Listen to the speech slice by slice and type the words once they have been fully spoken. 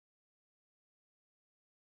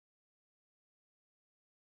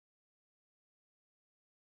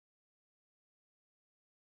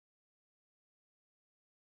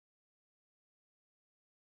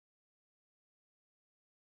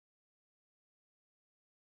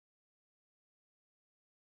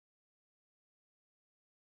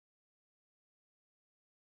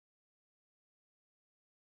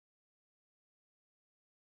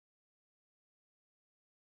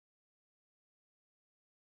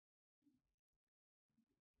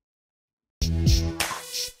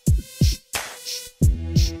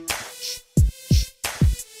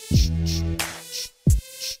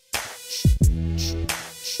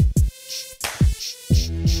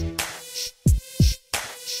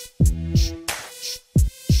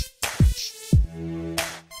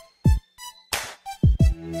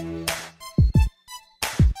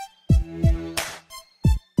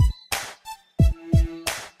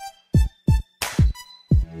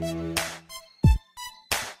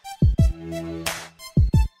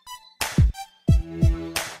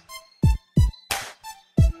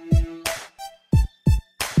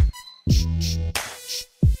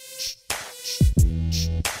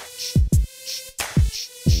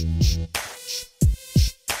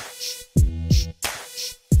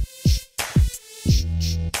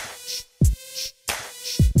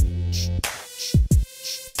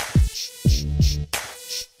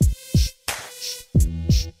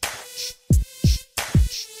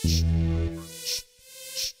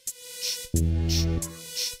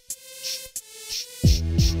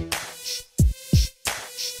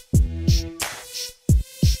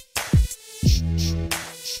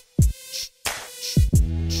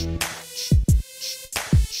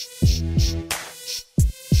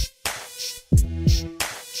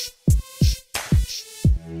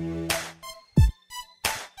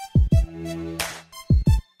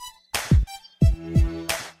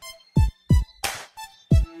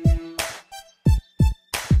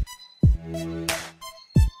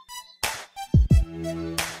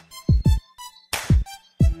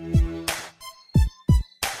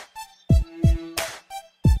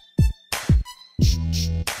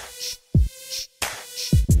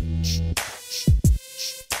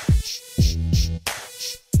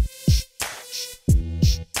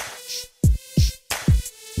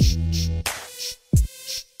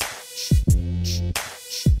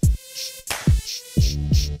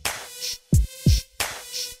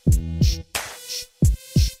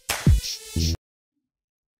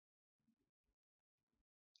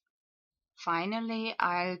Finally,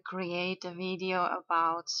 I'll create a video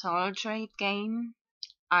about SoulTradeGame.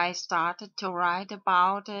 I started to write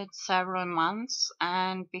about it several months,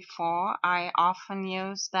 and before I often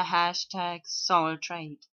use the hashtag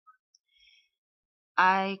SoulTrade.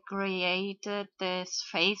 I created this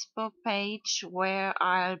Facebook page where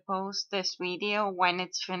I'll post this video when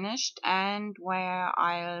it's finished and where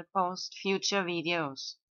I'll post future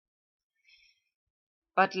videos.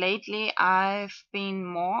 But lately I've been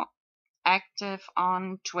more active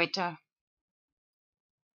on Twitter.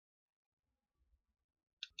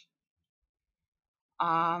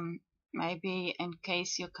 Maybe in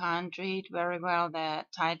case you can't read very well the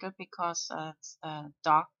title because it's the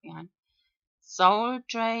dog behind.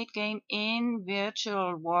 SoulTradeGame in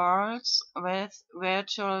virtual worlds with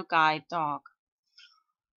virtual guide dog.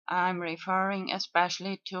 I'm referring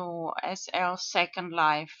especially to SL Second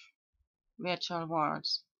Life virtual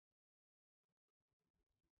worlds.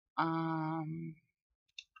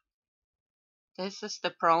 This is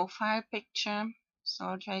the profile picture.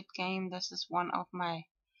 SoulTradeGame. This is one of my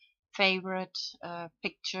favorite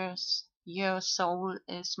pictures. Your soul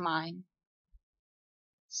is mine.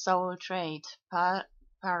 SoulTrade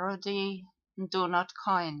parody. Do not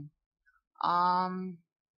coin.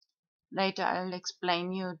 Later I'll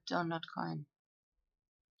explain you do not coin.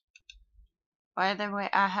 By the way,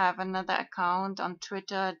 I have another account on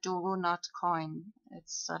Twitter, do not coin.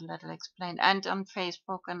 It's a little explained, and on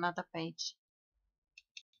Facebook another page.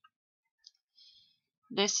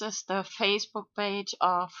 This is the Facebook page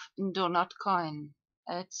of Do Not Coin.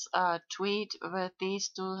 It's a tweet with these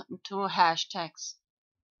two hashtags.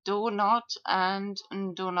 Do not and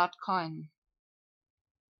do not coin.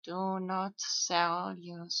 Do not sell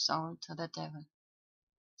your soul to the devil.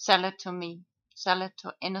 Sell it to me. Sell it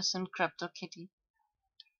to InnocentCryptoKitty.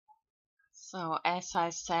 So as I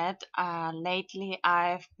said, lately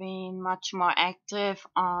I've been much more active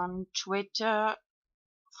on Twitter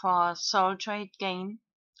for SoulTradeGame.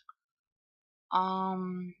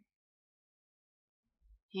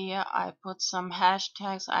 Here I put some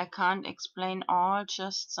hashtags. I can't explain all,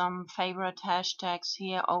 just some favorite hashtags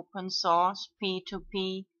here. Open source,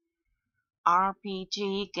 P2P,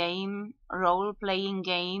 RPG game, role-playing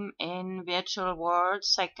game in virtual world,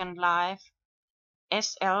 Second Life,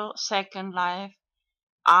 SL Second Life,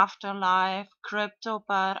 Afterlife, crypto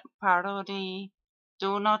parody,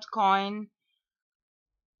 do not coin,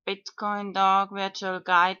 Bitcoin dog, virtual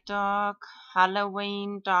guide dog,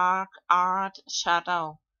 Halloween, dark art,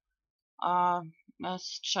 shadow.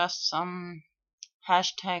 It's just some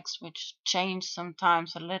hashtags which change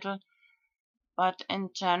sometimes a little, but in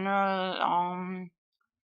general,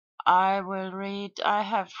 I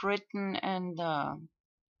have written in the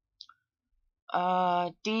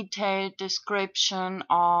detailed description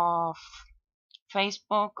of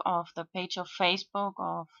Facebook, of the page of Facebook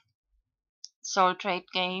of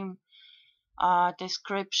SoulTradeGame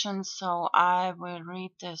description, so I will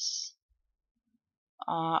read this.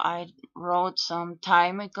 I wrote some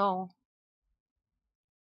time ago.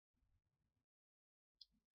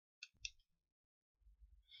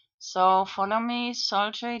 So follow me,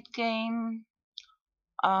 SoulTradeGame,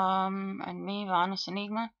 and me, Vanus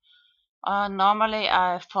Enigma. Normally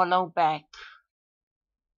I follow back.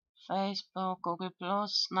 Facebook, Google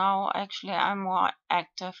Plus. Now actually I'm more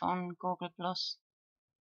active on Google Plus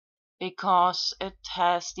because it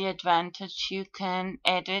has the advantage you can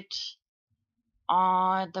edit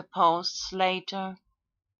the posts later.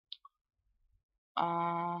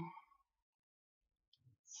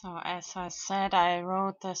 So as I said, I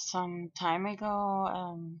wrote this some time ago.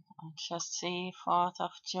 I'll just see 4th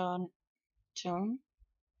of June.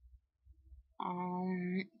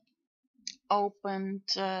 Opened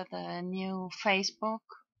the new Facebook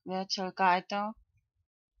virtual guide dog.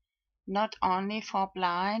 Not only for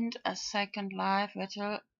blind, a Second Life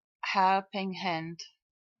virtual helping hand.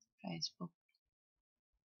 Facebook.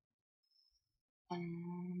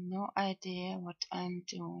 No idea what I'm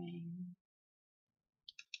doing.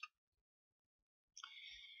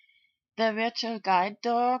 The virtual guide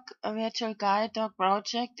dog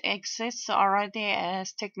project exists already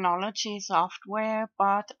as technology software,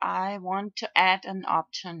 but I want to add an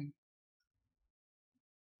option.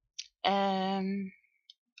 A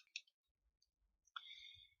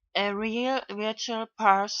real virtual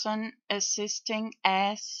person assisting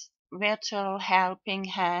as virtual helping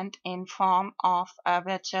hand in form of a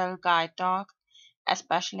virtual guide dog,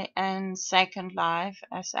 especially in Second Life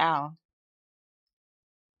SL.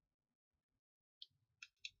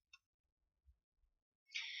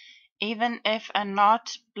 Even if a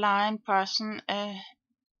not blind person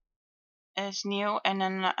is new in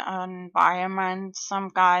an environment. Some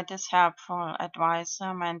guide is helpful,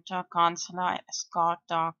 advisor, mentor, counselor, escort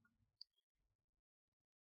dog.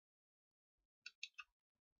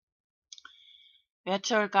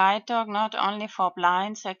 Virtual guide dog not only for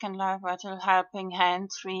blind, Second Life, virtual helping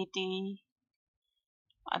hand, 3D.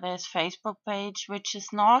 There's Facebook page, which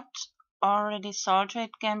is not already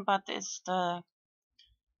SoulTradeGame, but is the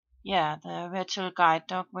virtual guide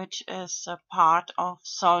dog, which is a part of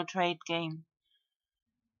SoulTradeGame.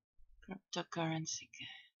 CryptoCurrency.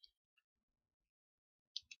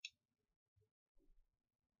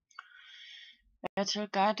 Virtual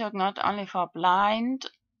guide dog not only for blind,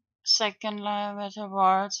 Second Life, virtual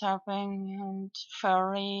worlds, helping, and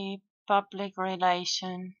Furry, public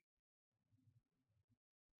relation.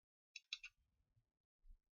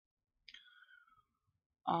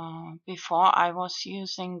 Before I was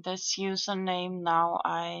using this username, now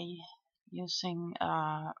I using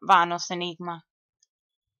Vanos Enigma,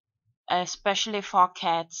 especially for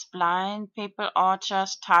cats, blind people, or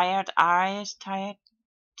just tired eyes,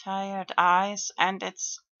 and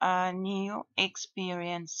it's a new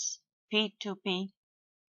experience. P2P.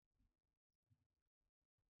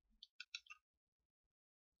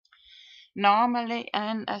 Normally,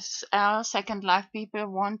 and as our Second Life people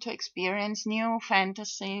want to experience new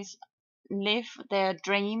fantasies, live their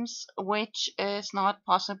dreams, which is not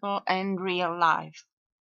possible in real life.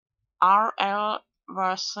 RL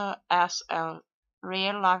versus SL,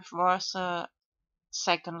 real life versus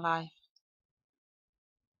Second Life.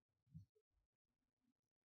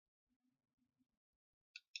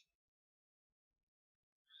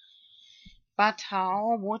 But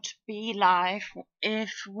how would be life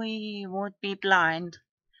if we would be blind?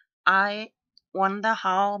 I wonder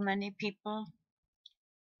how many people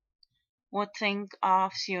would think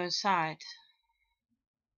of suicide.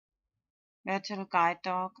 Virtual guide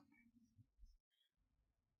dog.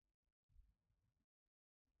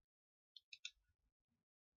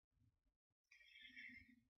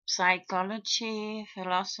 Psychology,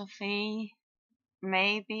 philosophy.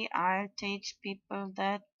 Maybe I'll teach people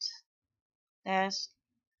that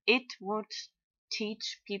it would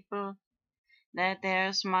teach people that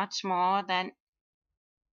there's much more to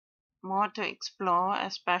explore,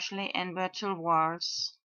 especially in virtual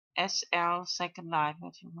worlds. SL, Second Life,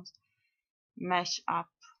 virtual worlds. Mesh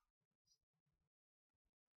up.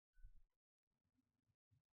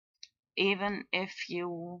 Even if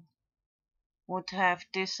you would have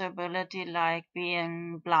disability like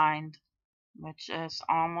being blind, which is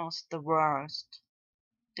almost the worst.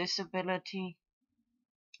 Disability.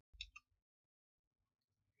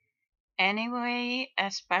 Anyway,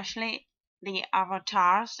 especially the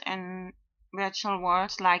avatars in virtual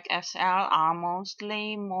worlds like SL are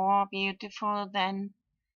mostly more beautiful than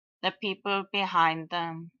the people behind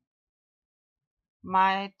them.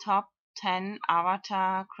 My top 10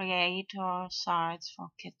 avatar creator sites for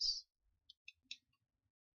kids.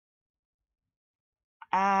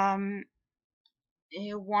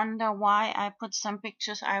 You wonder why I put some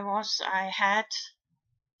pictures. I had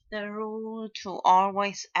the rule to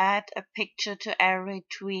always add a picture to every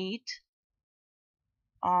tweet.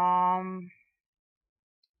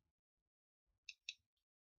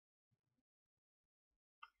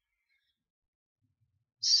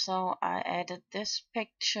 So I added this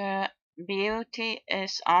picture. Beauty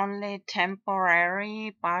is only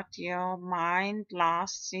temporary, but your mind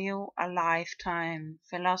lasts you a lifetime.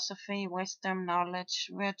 Philosophy, wisdom, knowledge,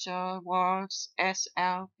 virtual worlds,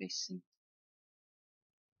 SLBC.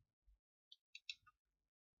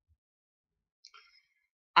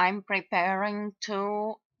 I'm preparing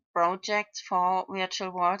 2 projects for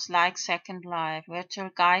virtual worlds like Second Life, Virtual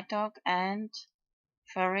Guide Dog and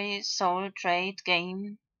Furry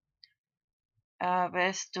SoulTradeGame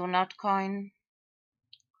with Do Not Coin.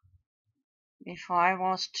 Before I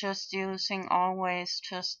was just using always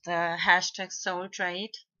just the hashtag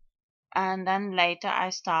SoulTrade, and then later I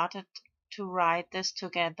started to write this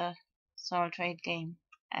together, SoulTradeGame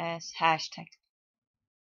as hashtag.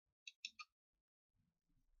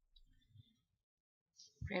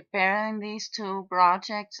 Preparing these 2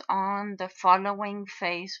 projects on the following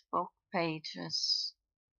Facebook pages.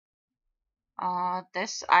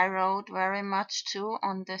 This I wrote very much too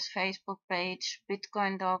on this Facebook page,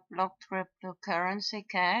 Bitcoin Dog blocked CryptoCurrency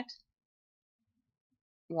Cat.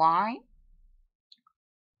 Why?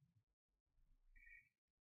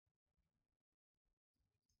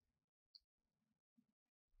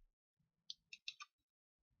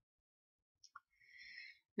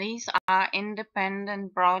 These are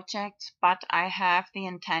independent projects, but I have the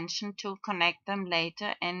intention to connect them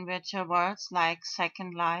later in virtual worlds like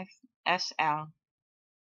Second Life SL.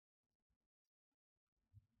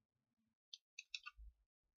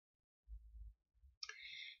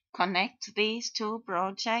 connect these two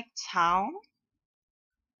projects. How?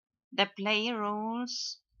 The play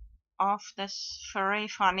rules of this very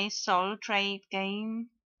funny soul trade game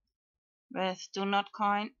with Do Not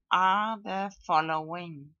Coin are the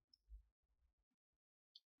following.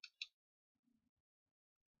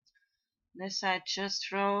 This I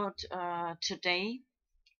just wrote today,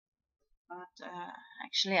 but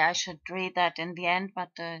actually I should read that in the end, but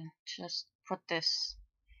just put this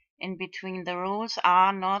in between. The rules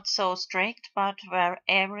are not so strict, but where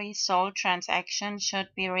every soul transaction should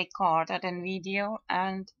be recorded in video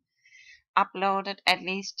and uploaded at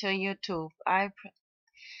least to YouTube.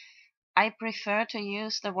 I prefer to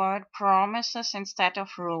use the word promises instead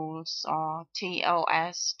of rules, or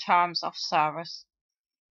TOS, terms of service.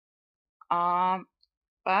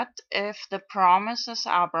 But if the promises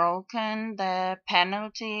are broken, the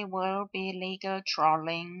penalty will be legal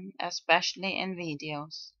trolling, especially in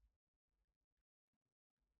videos.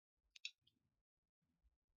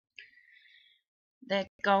 The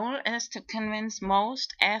goal is to convince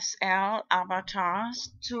most SL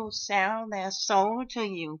avatars to sell their soul to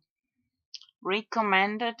you.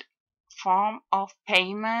 Recommended form of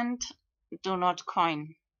payment: Do Not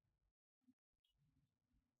Coin.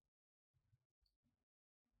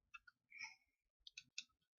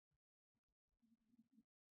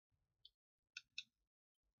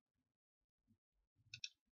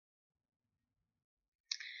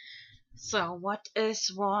 So what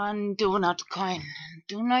is one Do Not Coin?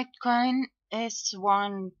 Do Not Coin is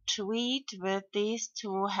one tweet with these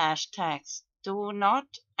two hashtags, Do Not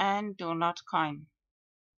and Do Not Coin.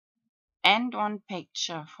 And one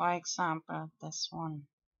picture, for example, this one.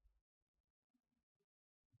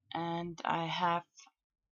 And I have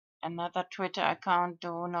another Twitter account,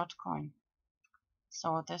 Do Not Coin.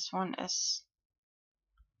 So this one is,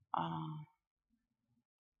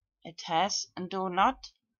 it has Do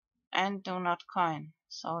Not and Do Not Coin.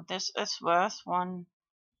 So this is worth one.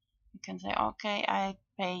 You can say, okay, I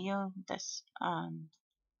pay you this, and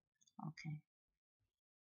okay,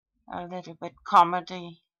 a little bit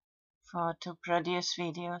comedy to produce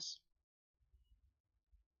videos.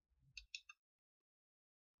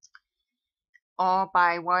 Or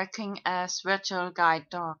by working as virtual guide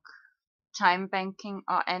dog, time banking,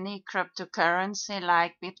 or any cryptocurrency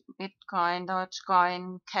like Bitcoin,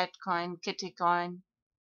 Dogecoin, Catcoin, Kittycoin.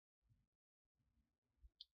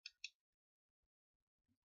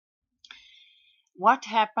 What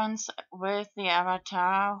happens with the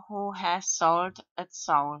avatar who has sold its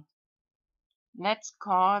soul? Let's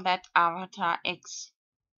call that avatar X.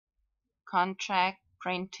 Contract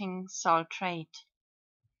printing soul trade.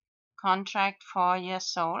 Contract for your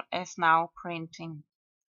soul is now printing.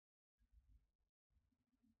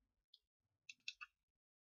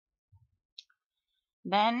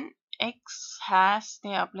 Then X has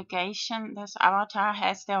the obligation, this avatar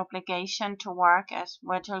has the obligation to work as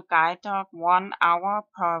virtual guide dog 1 hour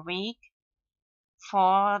per week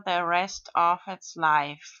for the rest of its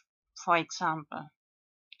life. For example,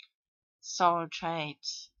 soul trade.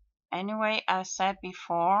 Anyway, I said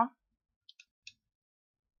before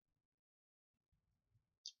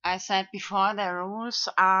the rules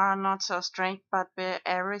are not so strict, but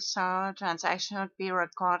every soul transaction should be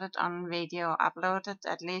recorded on video, uploaded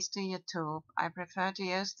at least to YouTube. I prefer to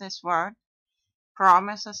use this word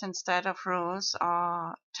promises instead of rules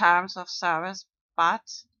or terms of service, but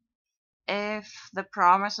if the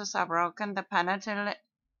promises are broken, the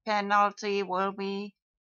penalty will be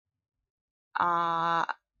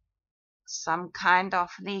some kind of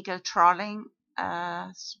legal trolling,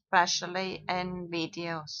 especially in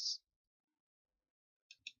videos.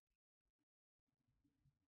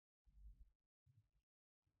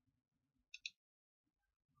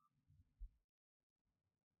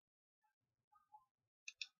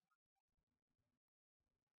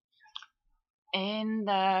 In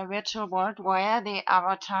the virtual world where the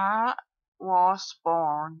avatar was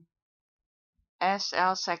born.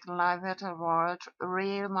 SL Second Life Virtual World,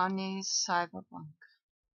 Real Money, CyberPunk.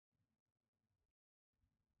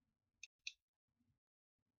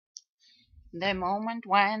 The moment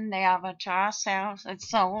when the avatar sells its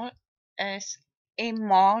soul is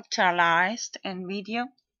immortalized in video,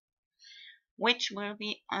 which will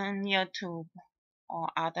be on YouTube or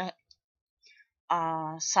other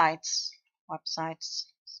websites.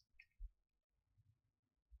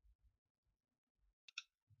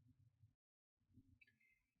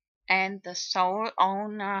 And the soul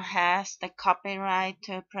owner has the copyright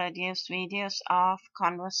to produce videos of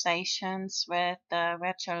conversations with the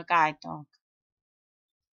virtual guide dog.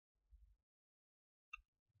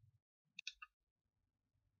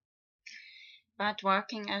 But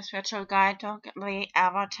working as virtual guide dog, the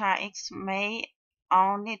avatar X may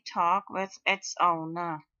only talk with its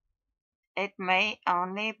owner. It may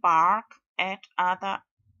only bark at other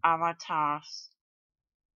avatars.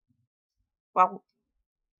 Well,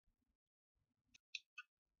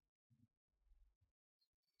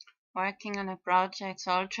 working on a project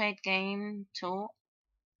SoulTradeGame 2,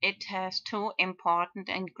 it has two important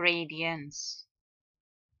ingredients.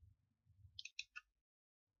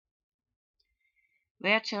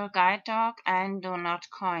 Virtual guide dog and Do Not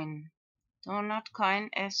Coin. Do Not Coin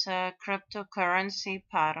is a cryptocurrency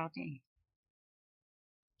parody.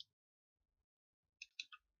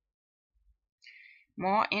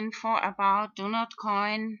 More info about Do Not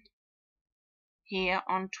Coin here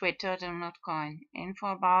on Twitter, Do Not Coin.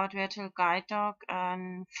 Info about Virtual Guide Dog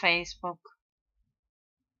on Facebook,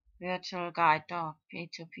 Virtual Guide Dog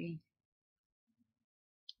P2P.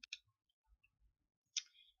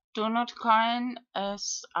 Do Not Coin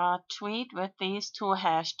is a tweet with these two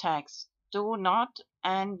hashtags, Do Not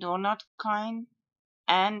and Do Not Coin,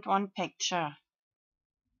 and one picture.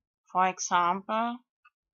 For example,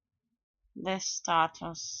 this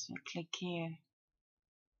status, you click here.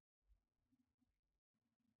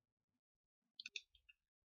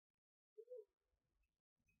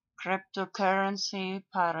 Cryptocurrency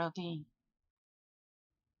parody.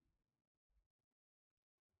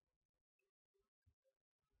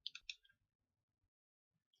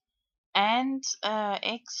 And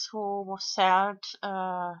X who sold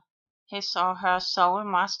his or her soul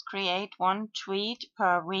must create one tweet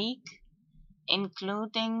per week,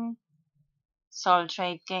 including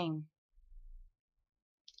SoulTradeGame,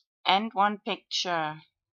 and one picture.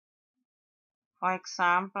 For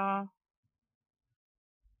example,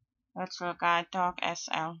 Virtual Guide Dog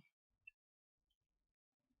SL.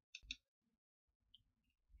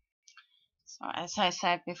 So as I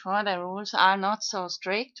said before, the rules are not so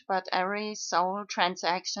strict, but every soul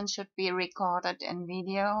transaction should be recorded in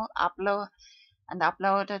video,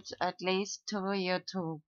 uploaded at least to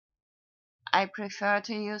YouTube. I prefer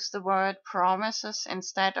to use the word promises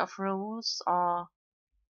instead of rules or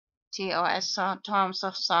TOS, terms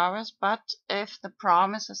of service, but if the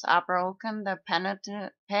promises are broken, the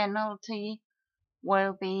penalty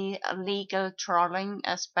will be legal trolling,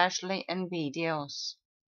 especially in videos.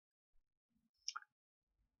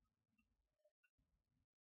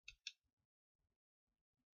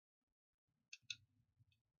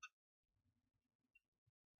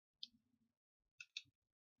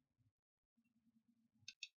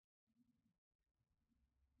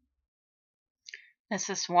 This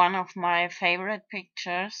is one of my favorite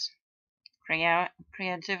pictures.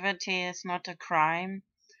 Creativity is not a crime.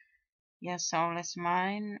 Your soul is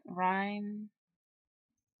mine. Rhyme.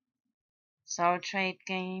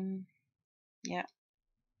 SoulTradeGame. Yeah.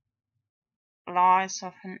 Law is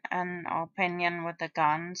often an opinion with a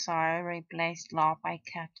gun, so I replaced law by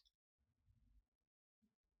cat.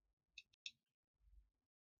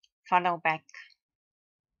 Follow back.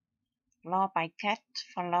 Law by cat.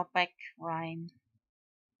 Follow back. Rhyme.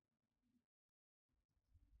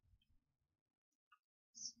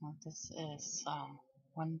 So this is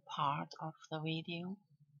one part of the video.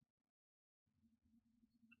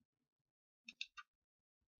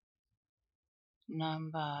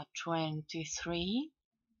 Number 23.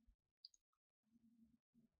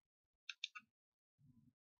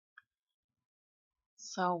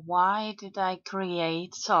 So why did I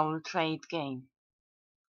create SoulTradeGame?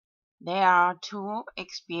 There are two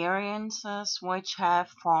experiences which have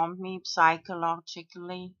formed me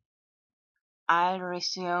psychologically. I'll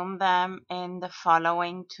resume them in the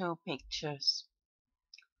following two pictures.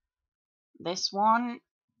 This one,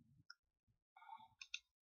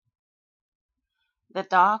 the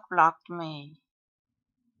dog blocked me.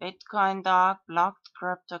 Bitcoin dog blocked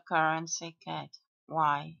CryptoCurrency cat.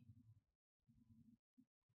 Why?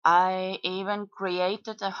 I even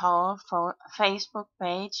created a whole Facebook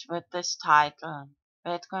page with this title,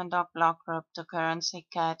 Bitcoin dog blocked CryptoCurrency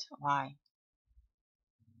cat. Why?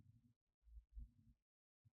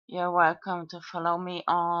 You're welcome to follow me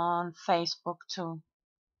on Facebook too.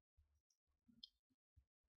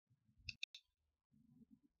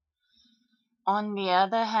 On the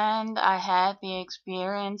other hand, I had the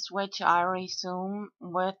experience which I resume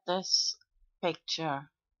with this picture.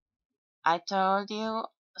 I told you,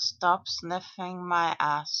 stop sniffing my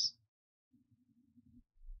ass.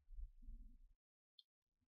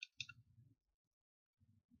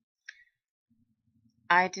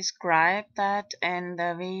 I described that in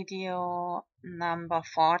the video number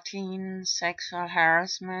 14, sexual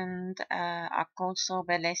harassment, acoso,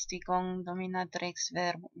 belästigung, dominatrix,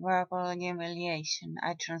 verbal humiliation.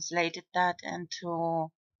 I translated that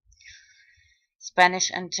into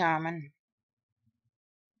Spanish and German.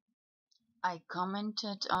 I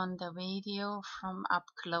commented on the video from up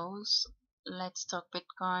close. Let's Talk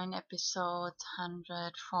Bitcoin episode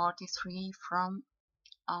 143 from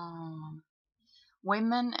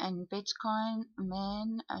Women and Bitcoin,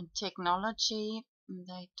 Men and Technology.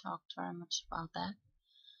 They talked very much about that.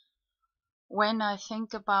 When I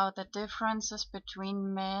think about the differences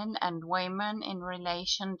between men and women in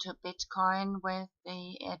relation to Bitcoin with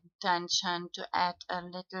the intention to add a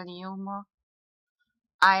little humor,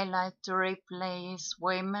 I like to replace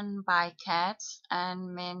women by cats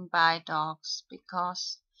and men by dogs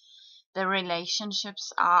because the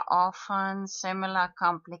relationships are often similar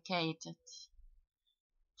complicated.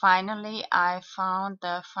 Finally, I found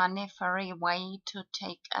the funny furry way to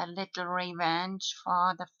take a little revenge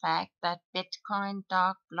for the fact that Bitcoin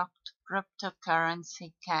Dog blocked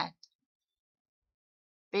CryptoCurrency Cat.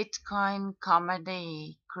 Bitcoin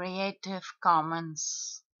Comedy, Creative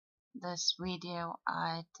Commons. This video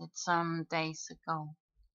I did some days ago.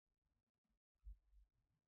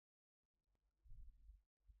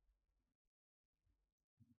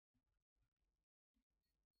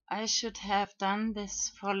 I should have done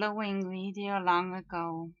this following video long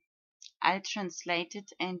ago. I translated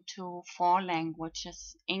into 4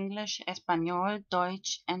 languages: English, Espanol,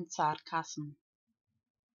 Deutsch, and sarcasm.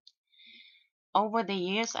 Over the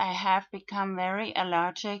years, I have become very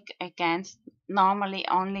allergic against normally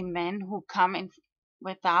only men who come in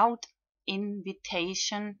without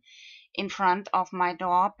invitation in front of my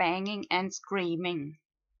door, banging and screaming.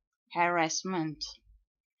 Harassment.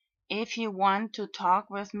 If you want to talk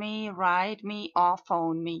with me, write me or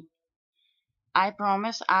phone me. I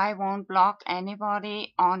promise I won't block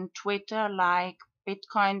anybody on Twitter like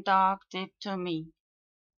Bitcoin Dog did to me.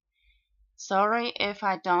 Sorry if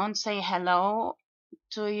I don't say hello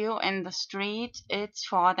to you in the street, it's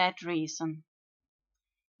for that reason.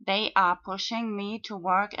 They are pushing me to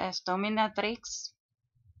work as dominatrix.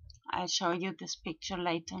 I'll show you this picture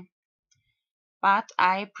later. But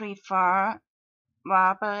I prefer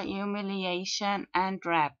verbal humiliation and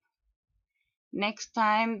rap. Next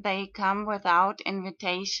time they come without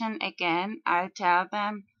invitation again, I'll tell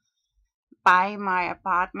them, buy my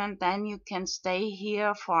apartment, then you can stay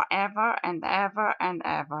here forever and ever and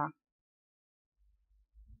ever.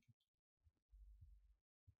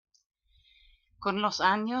 Con los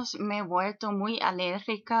años me he vuelto muy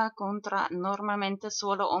alérgica contra normalmente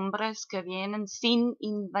solo hombres que vienen sin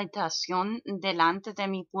invitación delante de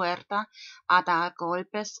mi puerta a dar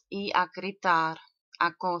golpes y a gritar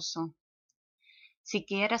acoso. Si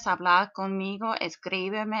quieres hablar conmigo,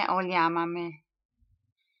 escríbeme o llámame.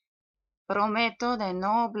 Prometo de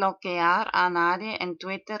no bloquear a nadie en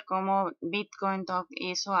Twitter como Bitcoin Dog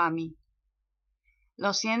hizo a mí.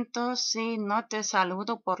 Lo siento si no te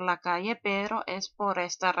saludo por la calle, pero es por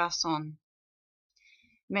esta razón.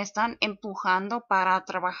 Me están empujando para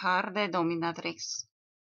trabajar de dominatrix.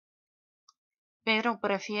 Pero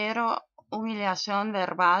prefiero humillación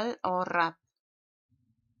verbal o rap.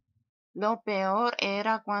 Lo peor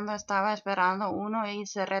era cuando estaba esperando uno y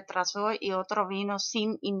se retrasó y otro vino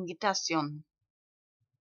sin invitación.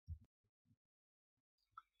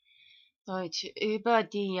 Deutsch. Über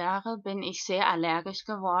die Jahre bin ich sehr allergisch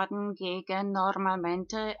geworden gegen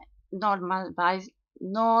normalerweise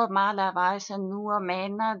nur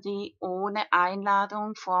Männer, die ohne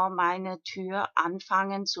Einladung vor meine Tür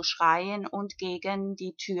anfangen zu schreien und gegen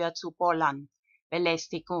die Tür zu bollern.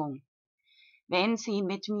 Belästigung. Wenn Sie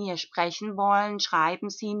mit mir sprechen wollen,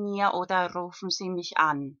 schreiben Sie mir oder rufen Sie mich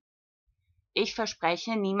an. Ich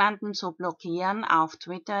verspreche, niemanden zu blockieren auf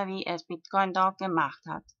Twitter, wie es Bitcoin Dog gemacht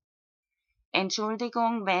hat.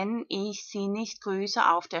 Entschuldigung, wenn ich Sie nicht grüße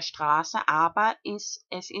auf der Straße, aber es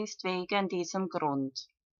ist wegen diesem Grund.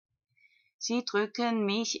 Sie drücken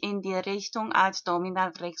mich in die Richtung, als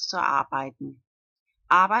Dominatrix zu arbeiten.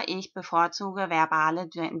 Aber ich bevorzuge verbale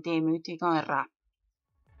Demütigung.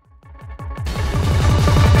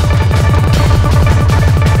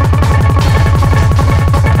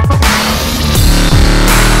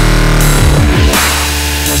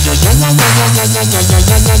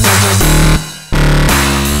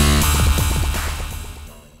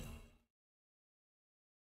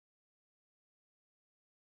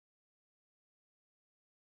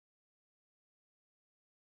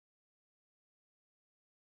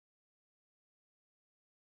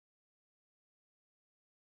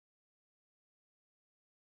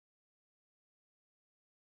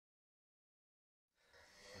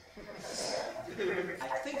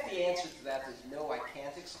 I think the answer to that is no, I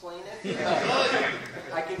can't explain it.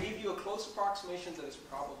 I can give you a close approximation that is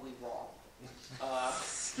probably wrong.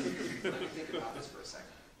 Let me think about this for a second.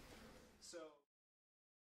 So,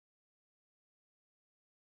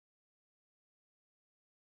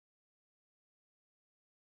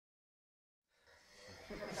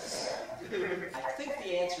 I think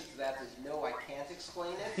the answer to that is no, I can't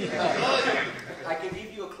explain it. I can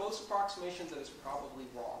give you a close approximation that is probably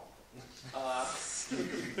wrong.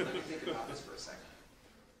 Let me think about this for a second.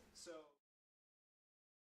 So,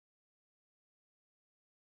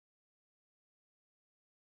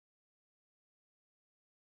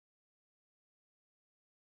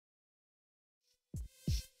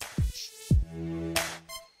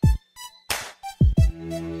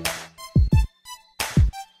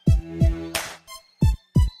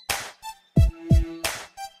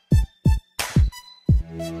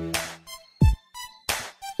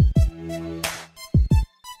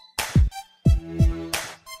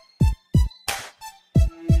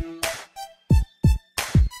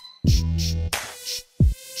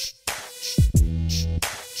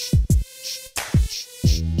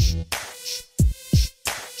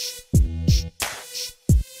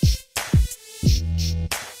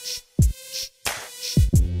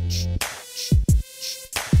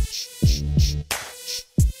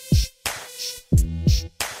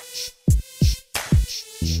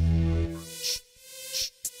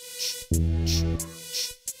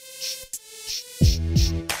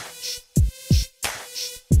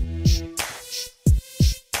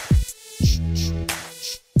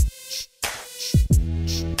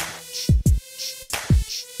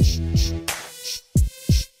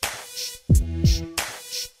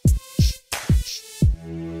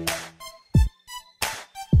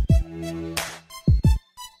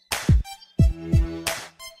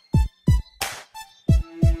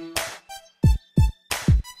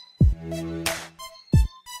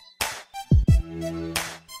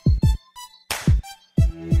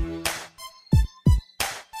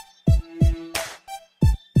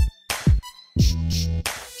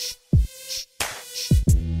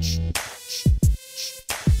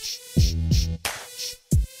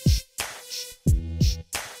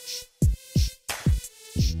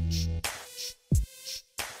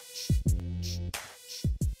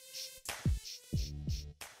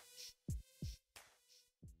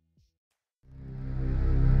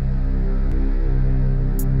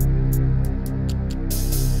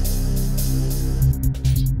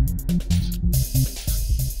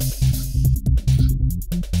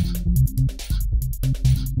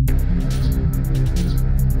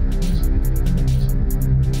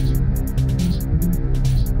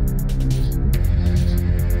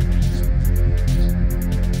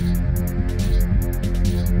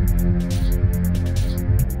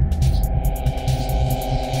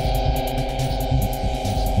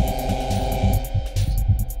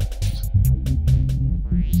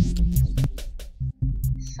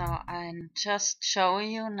 just show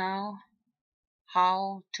you now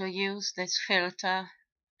how to use this filter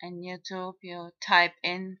in YouTube. You type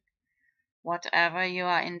in whatever you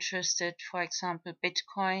are interested, for example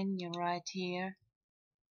Bitcoin, you write here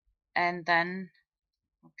and then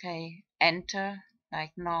enter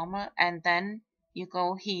like normal, and then you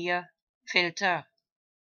go here, filter,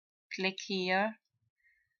 click here,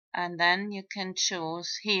 and then you can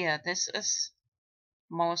choose here. This is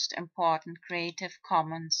most important, Creative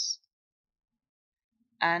Commons.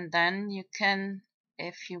 And then you can,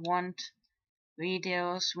 if you want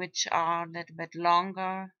videos which are a little bit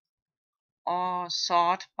longer, or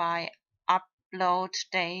sort by upload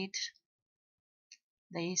date.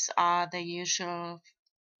 These are the usual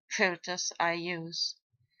filters I use.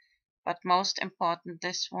 But most important,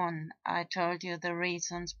 this one. I told you the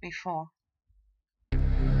reasons before.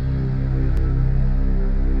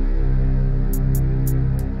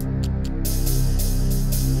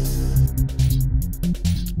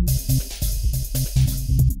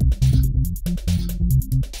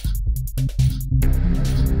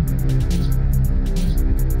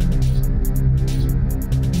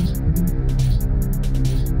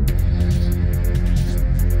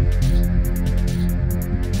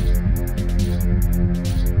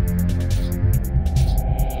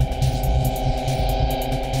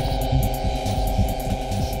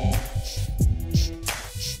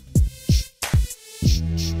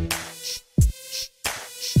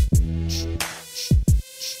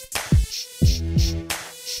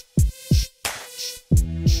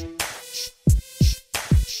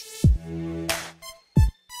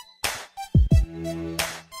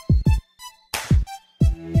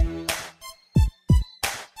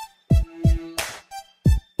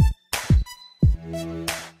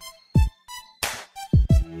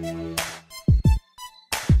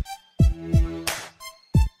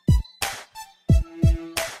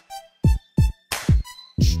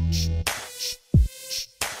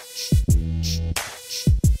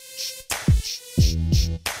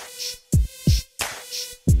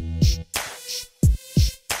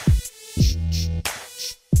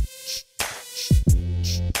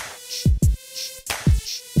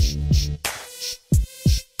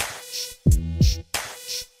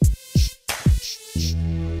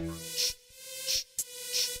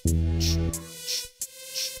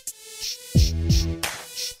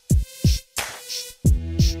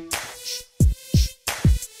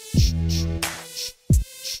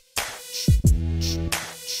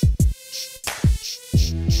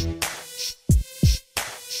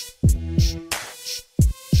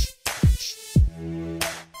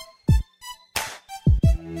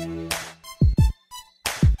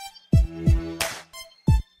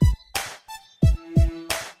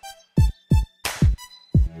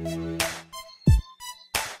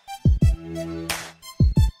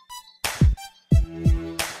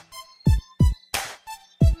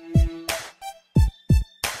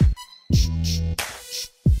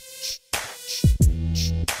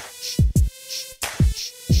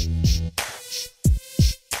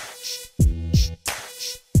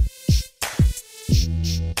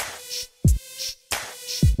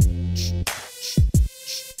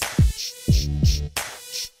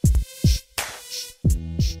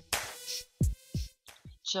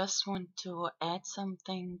 just want to add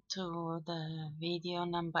something to the video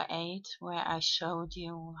number 8 where I showed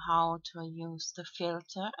you how to use the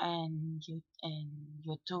filter in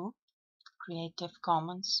YouTube Creative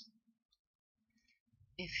Commons.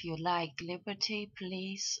 If you like liberty,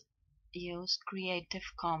 please use Creative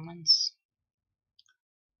Commons,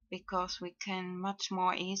 because we can much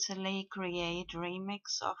more easily create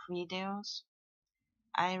remix of videos.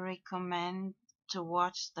 I recommend to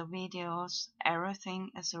watch the videos Everything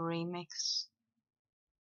is a Remix.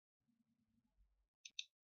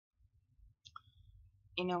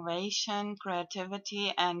 Innovation,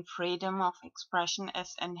 creativity, and freedom of expression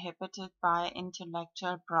is inhibited by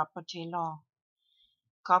intellectual property law.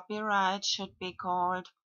 Copyright should be called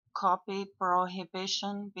copy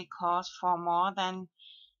prohibition, because for more than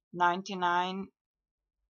 99%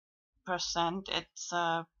 it's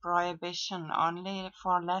a prohibition. Only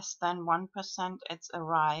for less than 1% it's a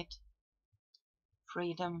right.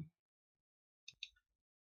 Freedom.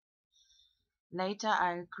 Later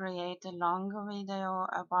I'll create a longer video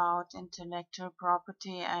about intellectual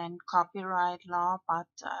property and copyright law, but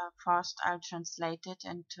first I'll translate it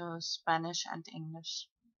into Spanish and English.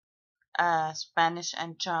 Spanish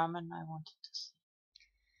and German, I wanted to say.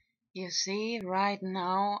 You see, right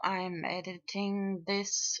now I'm editing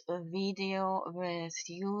this video with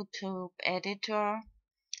YouTube editor,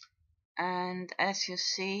 and as you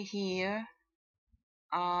see here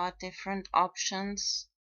are different options.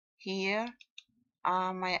 Here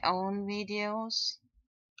are my own videos.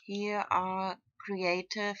 Here are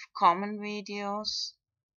Creative Commons videos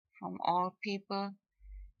from all people.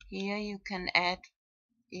 Here you can add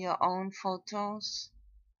your own photos,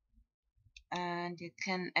 and you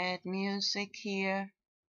can add music here.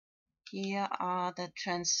 Here are the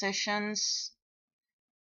transitions.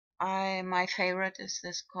 My favorite is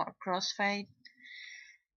this crossfade.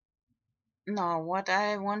 Now, what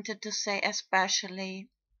I wanted to say, especially,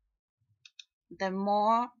 the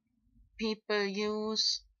more people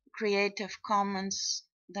use Creative Commons,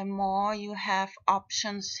 the more you have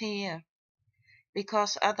options here,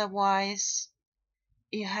 because otherwise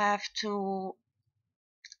you have to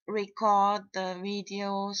record the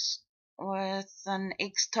videos with an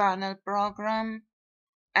external program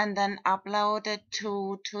and then upload it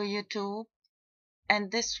to YouTube.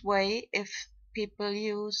 And this way, if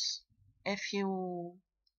you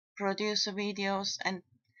produce videos and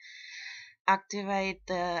activate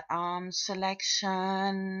the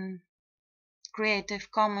selection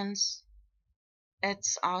Creative Commons,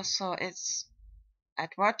 it's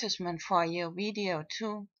advertisement for your video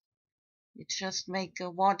too. You just make a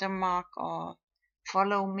watermark or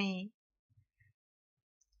follow me.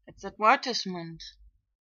 It's advertisement.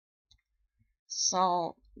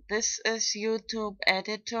 So this is YouTube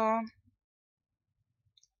editor.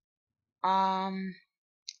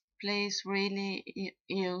 Please really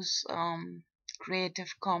use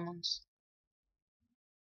Creative Commons.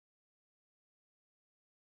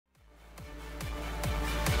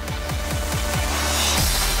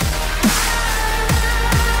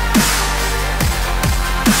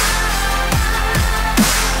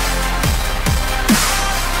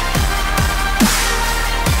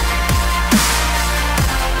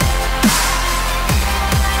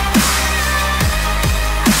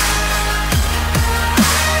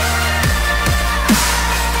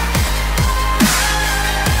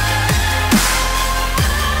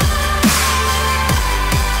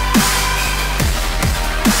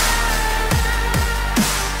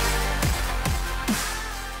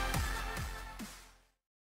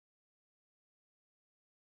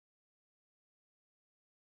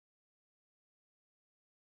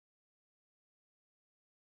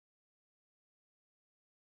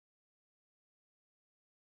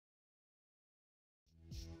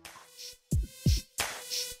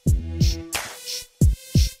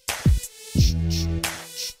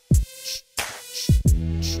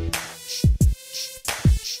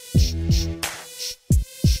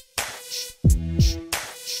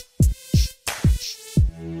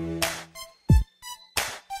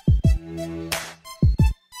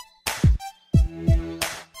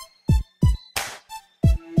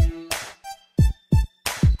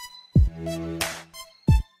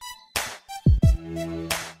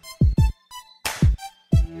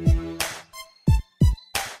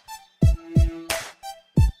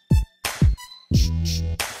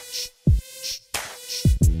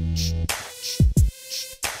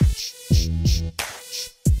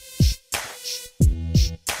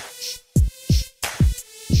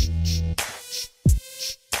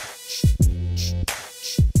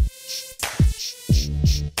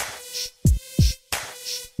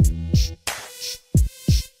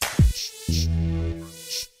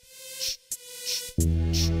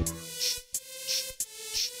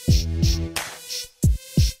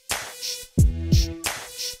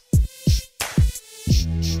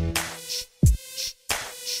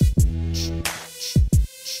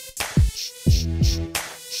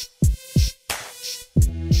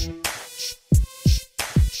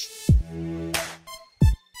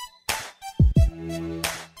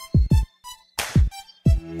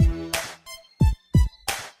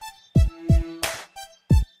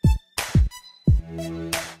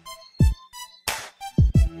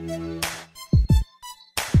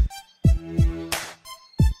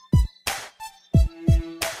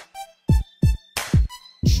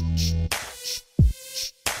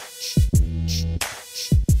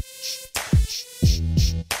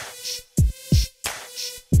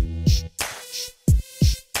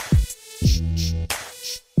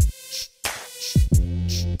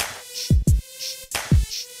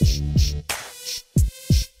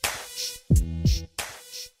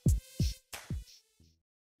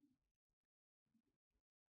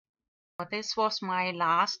 This was my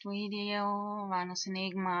last video, Vanus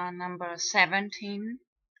Enigma number 17,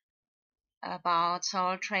 about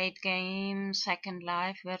SoulTradeGame, Second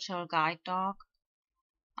Life, Virtual Guide Dog.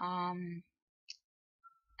 And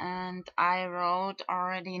I wrote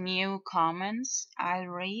already new comments. I'll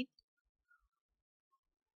read.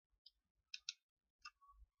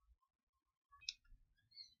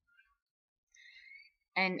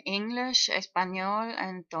 In English, Espanol,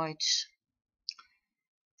 and Deutsch.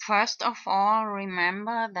 First of all,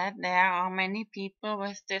 remember that there are many people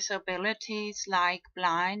with disabilities like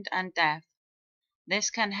blind and deaf. This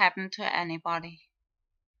can happen to anybody.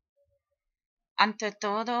 Ante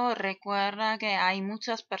todo, recuerda que hay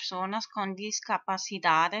muchas personas con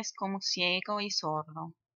discapacidades como ciego y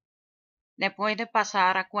sordo. Le puede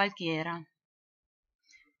pasar a cualquiera.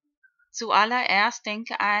 Zuallererst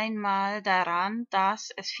denke einmal daran, dass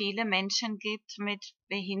es viele Menschen gibt mit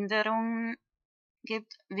Behinderungen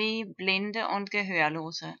gibt wie Blinde und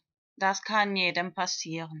Gehörlose. Das kann jedem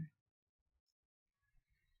passieren.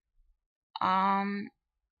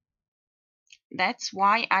 That's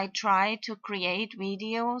why I try to create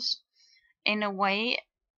videos in a way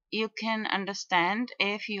you can understand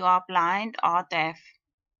if you are blind or deaf.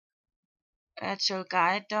 Virtual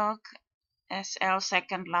Guide Dog, SL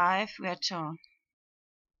Second Life, Virtual.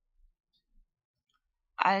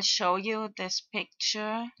 I'll show you this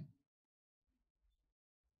picture.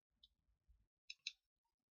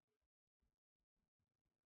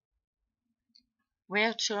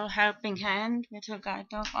 Virtual Helping Hand, Virtual Guide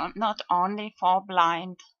Dog, not only for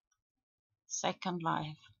blind. Second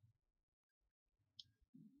Life.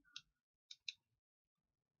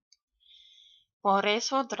 Por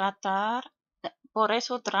eso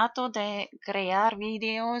trato de crear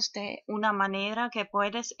videos de una manera que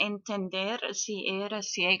puedes entender si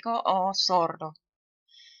eres ciego o sordo.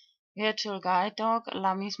 Virtual Guide Dog,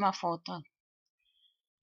 la misma foto.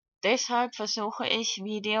 Deshalb versuche ich,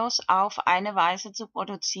 Videos auf eine Weise zu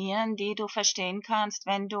produzieren, die du verstehen kannst,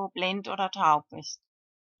 wenn du blind oder taub bist.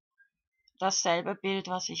 Dasselbe Bild,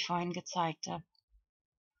 was ich vorhin gezeigt habe.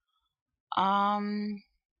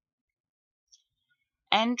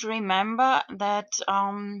 And remember that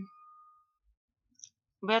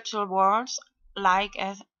virtual worlds like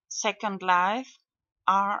a Second Life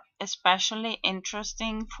are especially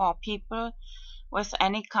interesting for people with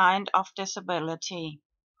any kind of disability.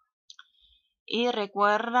 Y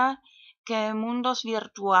recuerda que mundos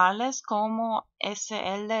virtuales como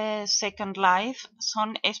SL Second Life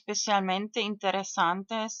son especialmente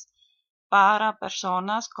interesantes para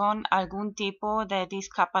personas con algún tipo de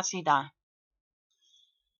discapacidad.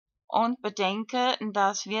 Und bedenke,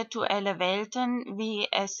 dass virtuelle Welten wie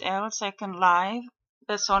SL Second Life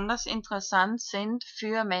besonders interessant sind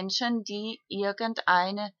für Menschen, die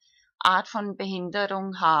irgendeine Art von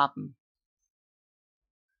Behinderung haben.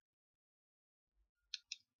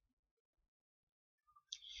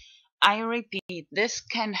 I repeat, this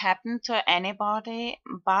can happen to anybody,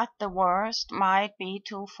 but the worst might be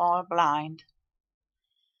to fall blind.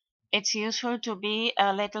 It's useful to be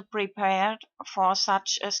a little prepared for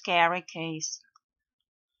such a scary case.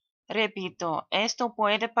 Repito, esto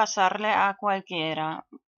puede pasarle a cualquiera,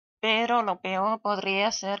 pero lo peor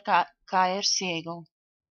podría ser caer ciego.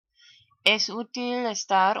 Es útil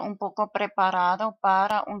estar un poco preparado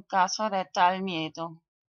para un caso de tal miedo.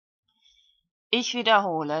 Ich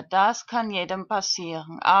wiederhole, das kann jedem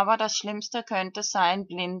passieren, aber das Schlimmste könnte sein,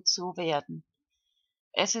 blind zu werden.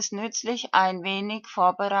 Es ist nützlich, ein wenig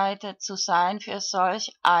vorbereitet zu sein für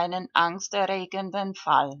solch einen angsterregenden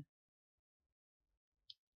Fall.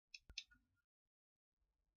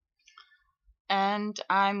 And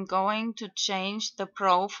I'm going to change the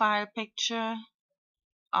profile picture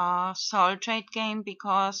of SoulTradeGame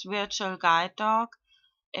because Virtual Guide Dog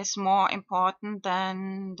is more important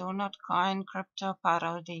than Do Not Coin Crypto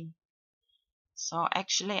Parody. So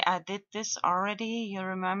actually I did this already. You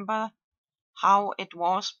remember how it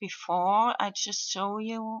was before? I just show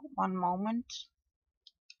you one moment.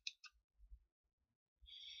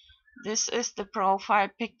 This is the profile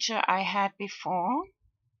picture I had before.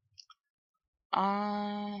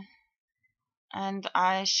 And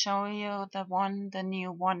I show you the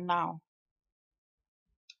new one now.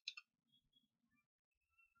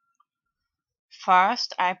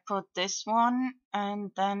 First I put this one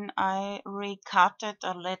and then I recut it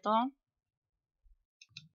a little.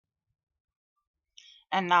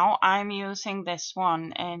 And now I'm using this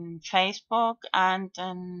one in Facebook and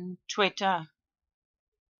in Twitter.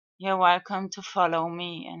 You're welcome to follow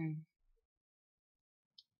me, and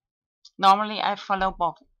normally I follow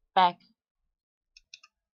back.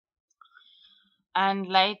 And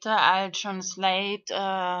later I'll translate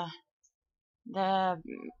the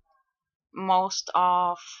most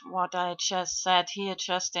of what I just said here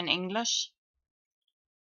just in English.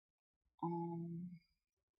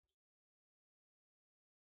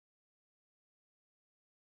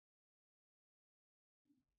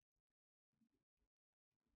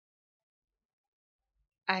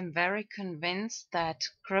 I'm very convinced that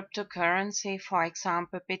cryptocurrency, for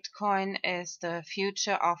example Bitcoin, is the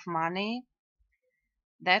future of money.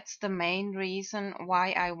 That's the main reason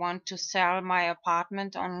why I want to sell my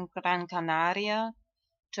apartment on Gran Canaria,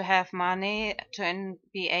 to have money to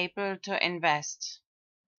be able to invest.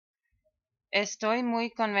 Estoy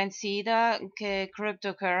muy convencida que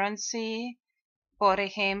CryptoCurrency, por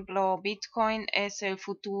ejemplo Bitcoin, es el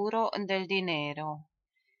futuro del dinero.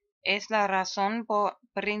 Es la razón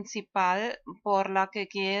principal por la que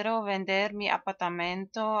quiero vender mi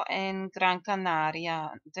apartamento en Gran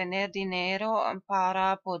Canaria, tener dinero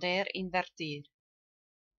para poder invertir.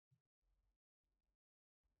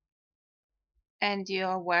 And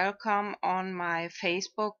you're welcome on my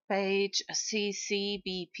Facebook page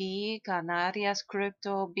CCBP, Canarias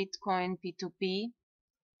Crypto Bitcoin P2P.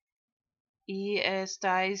 Y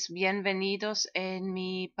estáis bienvenidos en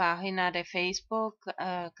mi página de Facebook,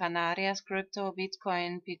 Canarias Crypto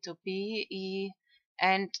Bitcoin P2P,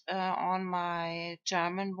 and on my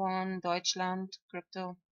German one, Deutschland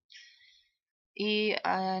Crypto, y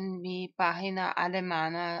en mi página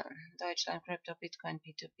alemana, Deutschland Crypto Bitcoin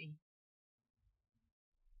P2P.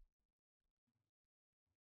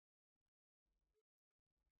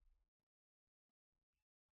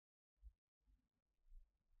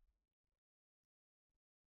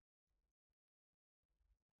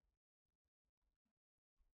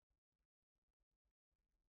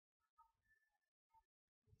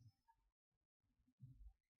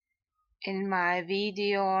 In my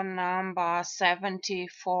video number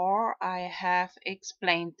 74, I have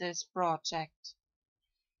explained this project.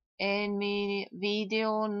 En mi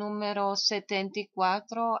video número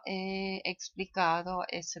 74 he explicado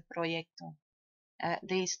ese proyecto.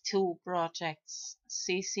 These two projects,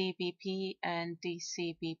 CCBP and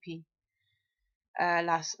DCBP.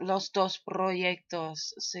 Los dos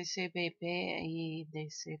proyectos, CCBP y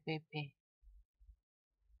DCBP.